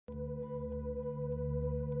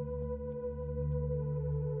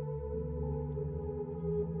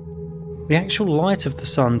The actual light of the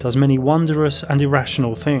sun does many wondrous and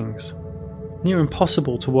irrational things, near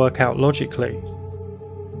impossible to work out logically.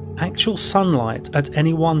 Actual sunlight at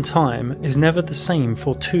any one time is never the same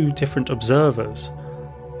for two different observers.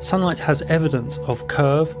 Sunlight has evidence of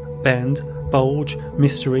curve, bend, bulge,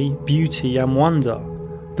 mystery, beauty and wonder.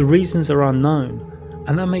 The reasons are unknown,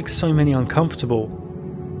 and that makes so many uncomfortable.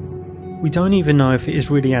 We don't even know if it is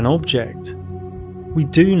really an object. We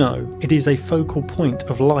do know it is a focal point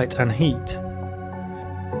of light and heat.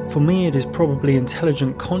 For me, it is probably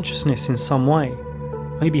intelligent consciousness in some way,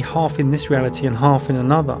 maybe half in this reality and half in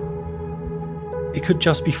another. It could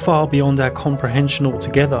just be far beyond our comprehension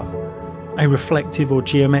altogether, a reflective or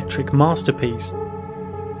geometric masterpiece,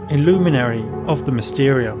 a luminary of the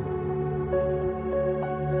mysterium.